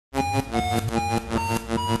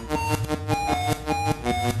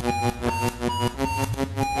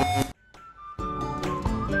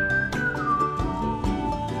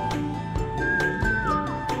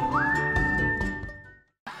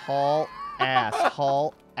ass.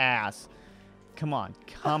 Haul ass. Come on.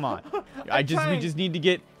 Come on. We just need to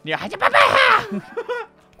get. Yeah.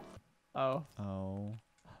 Oh. Oh.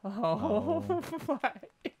 Oh.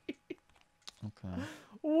 Okay.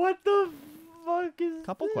 What the fuck is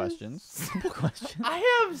Couple this? questions. Couple questions.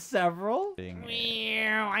 I have several.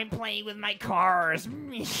 I'm playing with my cars.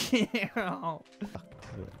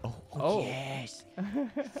 Oh. Yes.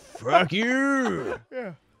 Fuck you.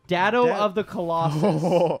 Yeah. Dado of the Colossus.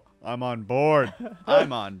 Oh, I'm on board.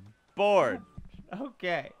 I'm on board.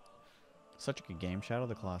 Okay. Such a good game, Shadow of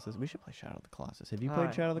the Colossus. We should play Shadow of the Colossus. Have you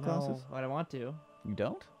played Shadow of the Colossus? No, I don't want to. You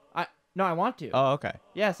don't? No, I want to. Oh, okay.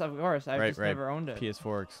 Yes, of course. I've just never owned it.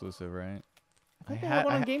 PS4 exclusive, right? I think they had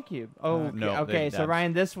one on GameCube. Oh, no. Okay, so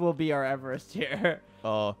Ryan, this will be our Everest here.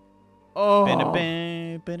 Oh. Oh.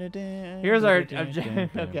 Here's our okay.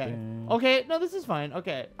 Okay, no, this is fine.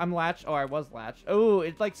 Okay, I'm latched. Oh, I was latched. Oh,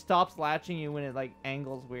 it like stops latching you when it like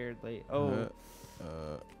angles weirdly. Oh.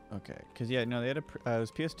 Okay, because yeah, no, they had it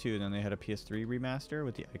was PS2, and then they had a PS3 remaster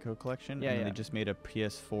with the Ico collection, and then they just made a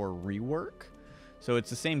PS4 rework. So it's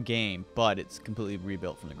the same game, but it's completely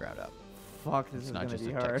rebuilt from the ground up. Fuck, this is gonna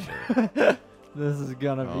be hard. Texture. This is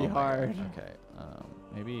gonna be hard. Okay,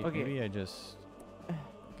 maybe I just.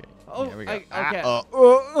 Okay. Oh, there we go. okay.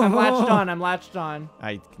 I'm latched on. I'm latched on.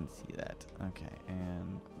 I can see that. Okay,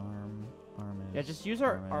 and arm is. Yeah, just use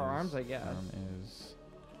our arms, I guess. Arm is.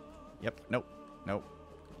 Yep. Nope.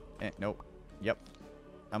 Nope. Yep.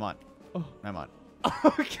 I'm on. Oh. I'm on.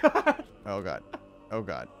 Oh god. Oh god. Oh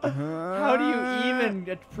god. How do you even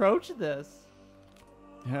approach this?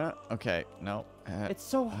 Yeah. Okay. No. It's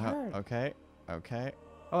so hard. Okay.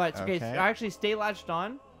 Oh, that's okay. So actually, stay latched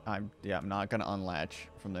on. I'm not gonna unlatch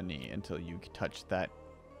from the knee until you touch that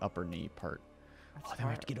upper knee part. Then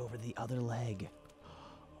we have to get over the other leg. Oh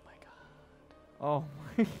my god. Oh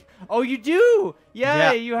my. Oh, you do.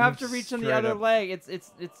 Yeah, you have to reach on the other up. leg.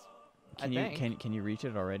 It's. Can you reach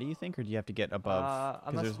it already? You think, or do you have to get above?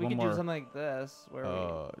 Unless we can do something like this, where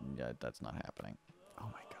yeah, that's not happening. Oh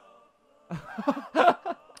my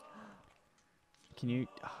god. Can you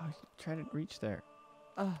try to reach there?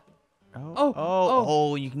 You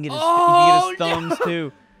can get his thumbs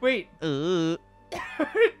too. Wait.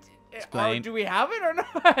 Explain. Do we have it or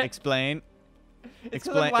not? Explain.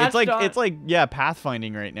 Explain. It's like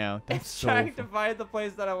pathfinding right now. That's it's trying to find the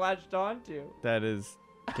place that I latched onto. That is.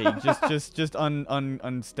 Okay, just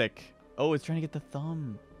unstick. Oh, it's trying to get the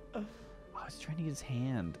thumb. Oh, it's trying to get his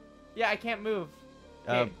hand. Yeah, I can't move.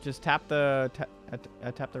 Just tap the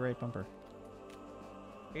right bumper.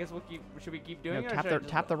 I guess we'll keep. Should we keep doing it?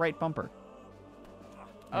 Tap the right bumper.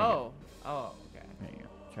 Oh. Oh. Okay. There you go.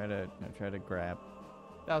 Try to grab.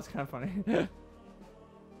 That was kind of funny.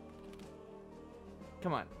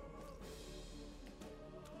 Come on.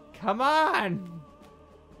 Come on.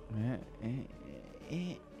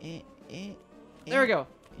 There we go.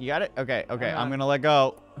 You got it? Okay. I'm gonna let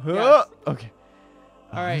go. Yes. Okay.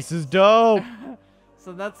 All right. This is dope.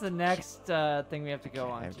 So that's the next thing we have to go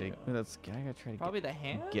on. I gotta try to probably the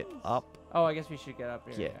hand. Get up. Oh, I guess we should get up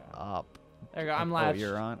here. Get up. There you go. I'm latched. Oh,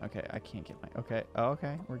 you're on. Okay, I can't get my. Okay. Oh,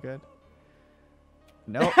 okay. We're good.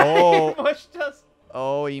 No. Oh. He mushed us.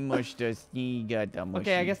 Oh, he mushed us. He got the mushy.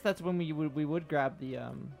 Okay, I guess that's when we would grab the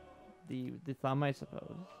thumb, I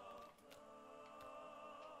suppose.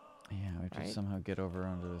 Yeah, we just somehow get over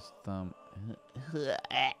onto this thumb.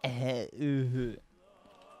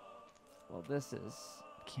 Well, this is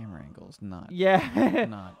camera angle's not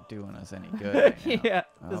not doing us any good right now. Yeah,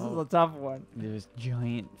 this is a tough one. There's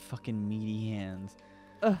giant fucking meaty hands.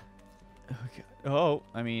 Okay. Oh,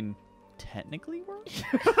 I mean, technically we're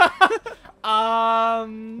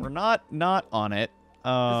we're not on it.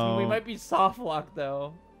 We might be soft locked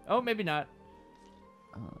though. Oh, maybe not.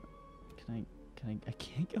 I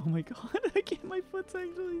can't. Oh my god! I can't. My foot's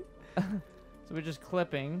actually. So we're just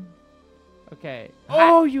clipping. Okay.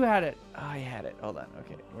 Oh, you had it. Oh, I had it. Hold on.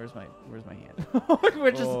 Okay. Where's my hand? We're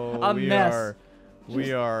just a mess.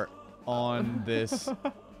 We are on this.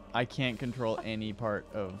 I can't control any part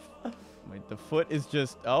of. The foot is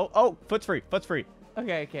just. Oh! Foot's free. Foot's free.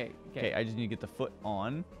 Okay. Okay. I just need to get the foot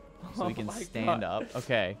on so we can stand up.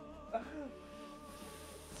 Okay.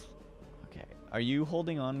 Are you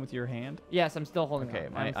holding on with your hand? Yes, I'm still holding on.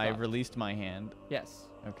 Okay, I released my hand. Yes.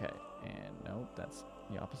 Okay, and nope, that's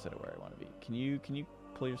the opposite of where I want to be. Can you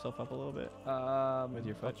pull yourself up a little bit? With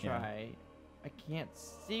your foot? I'll try. Yeah. I can't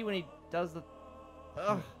see when he does the.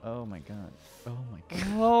 Ugh. Oh my god. Oh my god.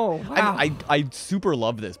 Oh wow. I super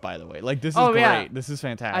love this, by the way. Like this is great. Yeah. This is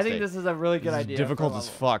fantastic. I think this is a really good idea. It's difficult as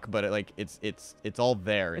fuck, but it's all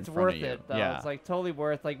there. It's in front worth of you. it though. Yeah. It's like totally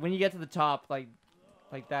worth. Like when you get to the top, like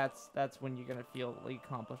that's when you're gonna feel the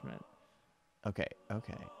accomplishment. Okay.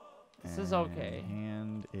 Okay. This is okay.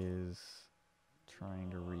 Hand is trying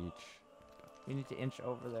to reach. You need to inch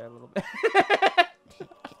over there a little bit.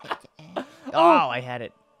 Oh, I had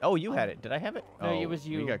it. Oh, you had it. Did I have it? No, oh, it was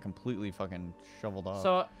you. You got completely fucking shoveled off.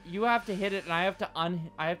 So you have to hit it, and I have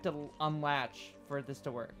to unlatch for this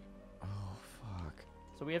to work. Oh fuck.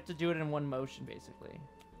 So we have to do it in one motion, basically.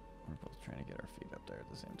 We're both trying to get our feet up there at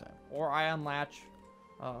the same time. Or I unlatch.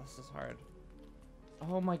 Oh, this is hard.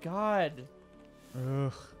 Oh my god.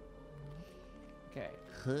 Ugh. Okay.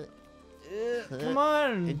 Huh. Come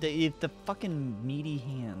on. The fucking meaty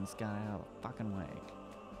hands got out of the fucking way.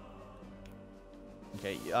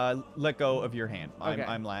 Okay, let go of your hand. Okay.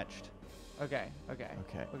 I'm latched. Okay. Okay.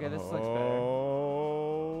 Okay. Okay, this looks better.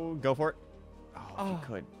 Oh, go for it. Oh, if you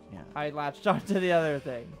could. Yeah. I latched onto the other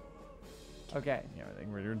thing. Okay. Yeah, I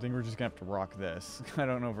think we're just gonna have to rock this. I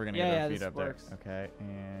don't know if we're gonna get our feet up works. there. Okay,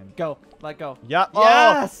 and go. Let go. Yeah.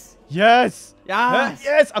 Yes. Oh, yes. Yes.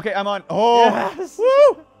 Yes. Okay, I'm on. Oh. Yes.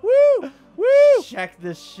 Woo. Woo. Woo. Check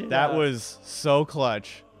this shit That out. was so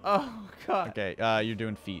clutch. Oh god. Okay. You're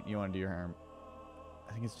doing feet. You want to do your arm?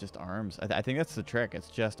 I think it's just arms. I think that's the trick. It's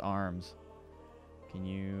just arms. Can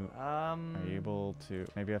you? Are you able to?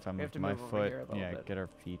 Maybe if I move my foot. Yeah. Get our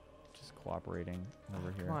feet just cooperating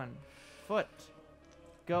over here. Come on. Foot.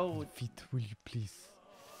 Go. Feet, will you please?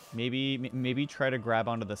 Maybe try to grab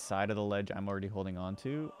onto the side of the ledge I'm already holding on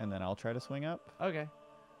to, and then I'll try to swing up. Okay.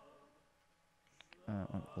 A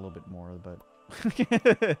little bit more, but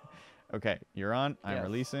okay. You're on. I'm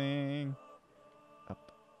releasing.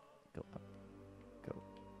 Up. Go up. Go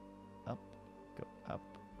up. Go up.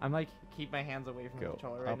 I'm like keep my hands away from the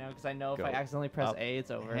controller right now because I know if Go I accidentally press A,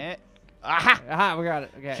 it's over. Aha! Aha! We got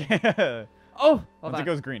it. Okay. Oh! Once it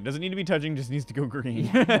goes green. Doesn't need to be touching, just needs to go green.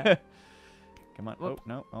 Yeah. Come on. Whoop. Oh,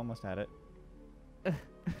 no. Almost had it.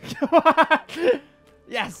 Come on!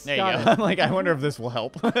 Yes! There you go. I'm like, I wonder if this will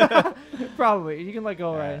help. Probably. You can let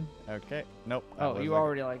go, Ryan. Okay. Nope. Oh, you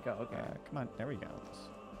already let go. Okay. Come on. There we go.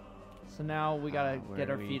 So now we gotta get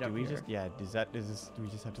our feet up here. Do we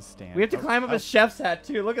just have to stand? We have to climb up his chef's hat,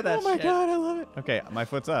 too. Look at that shit. Oh my god, I love it. Okay, my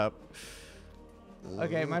foot's up.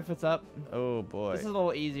 Okay, my foot's up. Oh boy. This is a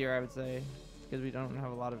little easier, I would say, because we don't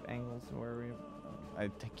have a lot of angles where we. I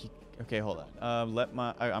think. Okay, hold on.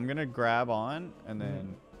 I'm gonna grab on and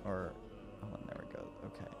then hold on. There we go.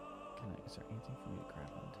 Okay. Is there anything for me to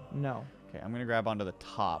grab onto? No. Okay, I'm gonna grab onto the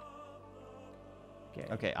top. Okay.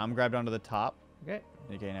 Okay, I'm grabbed onto the top. Okay.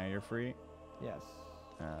 Okay, now you're free. Yes.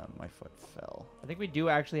 My foot fell. I think we do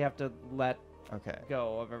actually have to let Okay.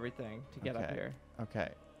 go of everything to get up here. Okay.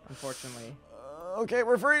 Unfortunately. Okay,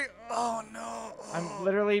 we're free. Oh no. I'm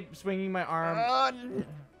literally swinging my arm.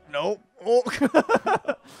 Nope. Oh.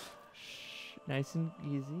 Nice and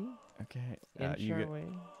easy. Okay. Inch our way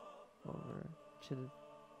over to the.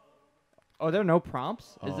 Oh, there are no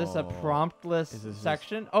prompts? Is this a promptless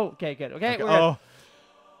section? Oh, okay, good. Okay, we're good.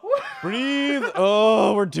 Breathe.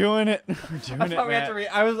 Oh, we're doing it. We're doing it, we have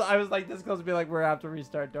to I was like this close to be like we're gonna have to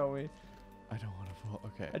restart, don't we? I don't want to fall.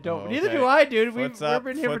 Okay. I don't. Okay. Neither do I, dude. We've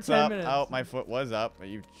been here for 10 minutes. Oh, my foot was up, but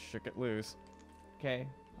you shook it loose. Okay,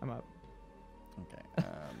 I'm up. Okay.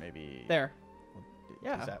 Maybe. There.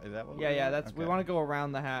 Yeah. Is that what? Yeah. That's. Okay. We want to go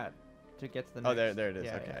around the hat to get to the. Oh, next. there it is.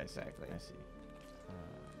 Yeah, okay. Yeah, exactly. I see.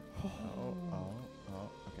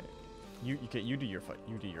 Okay. You do your foot.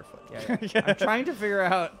 You do your foot. Yeah. I'm trying to figure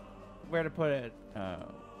out where to put it.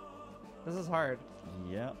 This is hard.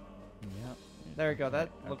 Yep. There we go. That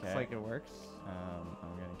looks like it works. I'm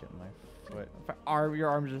gonna get my foot. Your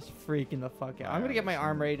arm's just freaking the fuck out. I'm gonna get my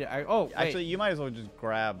arm ready to. Actually, you might as well just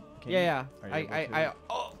grab. Yeah.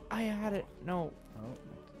 I had it. No. Oh.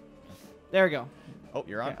 There we go. Oh,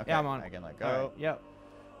 you're on. Okay. Yeah, I'm on. I can let go. Right. Yep.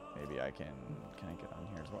 Maybe I can. Can I get on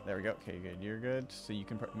here as well? There we go. Okay, good. You're good. So you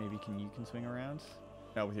can maybe you can swing around.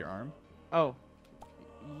 No, with your arm. Oh.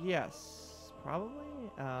 Yes. Probably.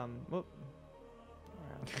 Whoop.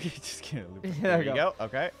 Just get a loop. There you go.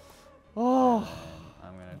 Okay. Oh.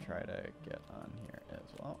 I'm gonna try to get on here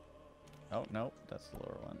as well. Oh no, that's the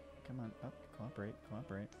lower one. Come on, up. Cooperate.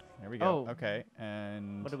 There we go. Oh. Okay,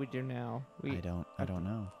 and what do we do now? I don't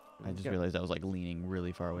know. I just realized I was like leaning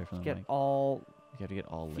really far away from the mic. You have to get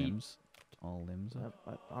all limbs. All limbs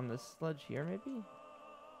up on this sledge here, maybe.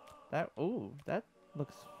 That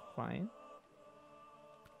looks fine.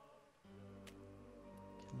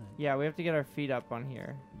 Yeah, we have to get our feet up on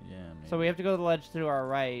here. Yeah. Maybe. So we have to go to the ledge to our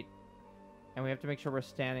right, and we have to make sure we're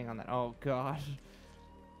standing on that. Oh god.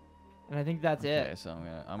 And I think that's it. Okay, so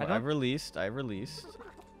I've released.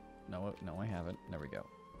 No, I haven't. There we go.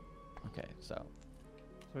 Okay, so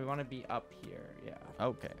we want to be up here. Yeah.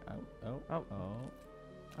 Okay. Oh.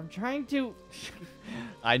 I'm trying to.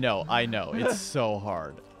 I know. It's so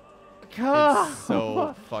hard. God. It's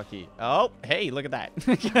so fucky. Oh, hey, look at that.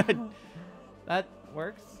 That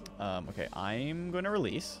works. Okay, I'm going to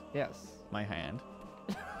release. Yes. My hand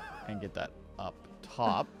and get that up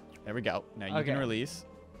top. There we go. Now you can release.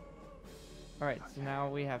 All right, so now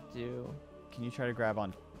we have to. Can you try to grab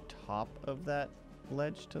on top of that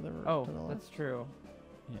ledge to the to the left? That's true.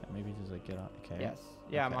 Yeah, maybe just like get on. Okay. Yes.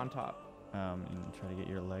 Yeah, okay. I'm on top. And try to get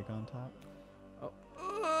your leg on top.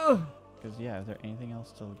 Oh. Because yeah, is there anything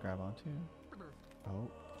else to grab onto? Oh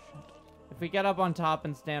shit. If we get up on top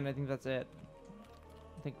and stand, I think that's it.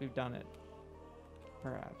 I think we've done it.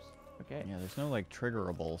 Perhaps. Okay. Yeah, there's no like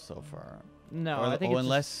triggerable so far. No, or, I think it's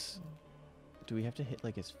unless. Do we have to hit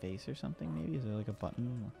like his face or something? Maybe is there like a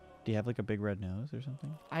button? Do you have like a big red nose or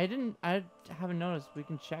something? I haven't noticed. We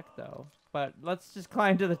can check though. But let's just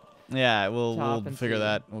climb to the. Yeah, we'll figure see.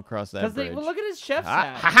 that. We'll cross that bridge. Well, look at his chef's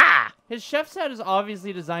hat. Ha ha! His chef's hat is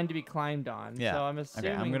obviously designed to be climbed on. Yeah. So I'm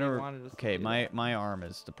assuming I'm gonna. wanted us Okay, to do my arm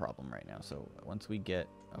is the problem right now. So once we get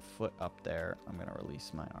a foot up there, I'm gonna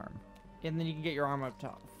release my arm. And then you can get your arm up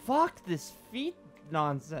top. Fuck this feet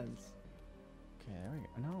nonsense. Okay, there we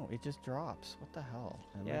go. No, it just drops. What the hell?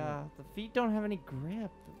 Yeah, the feet don't have any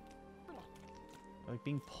grip. Like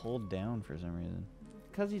being pulled down for some reason.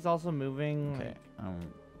 Because he's also moving. Okay.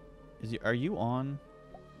 Like, are you on?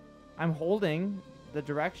 I'm holding the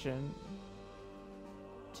direction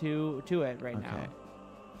to it right now.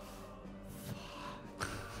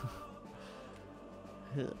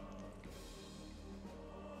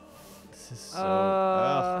 This is so.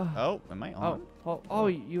 Oh, am I on? Oh,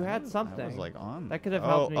 you had something. I was like on. That could have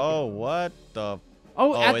helped me. Oh, what the?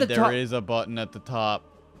 At the top. There is a button at the top.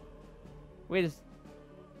 Wait.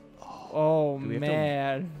 Oh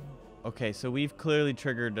man. Okay, so we've clearly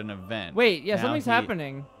triggered an event. Wait, yeah, now something's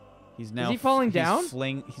happening. He's now. Is he falling down?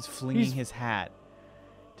 He's flinging his hat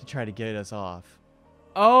to try to get us off.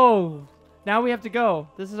 Oh, now we have to go.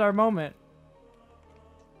 This is our moment.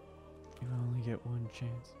 You only get one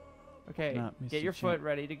chance. Okay, get your foot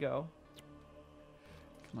ready to go.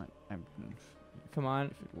 Come on, Come on.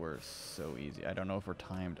 If it were so easy, I don't know if we're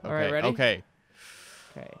timed. Okay, all right, ready? Okay.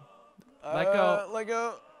 Let go. Let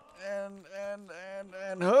go. And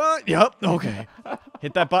yep. Okay.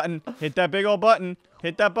 Hit that button. Hit that big old button.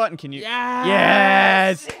 Hit that button. Can you?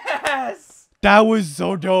 Yes. Yes. That was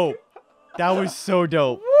so dope. That was so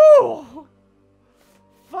dope. Woo!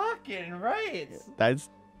 Fucking right. That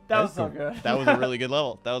was so good. That was a really good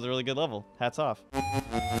level. Hats off.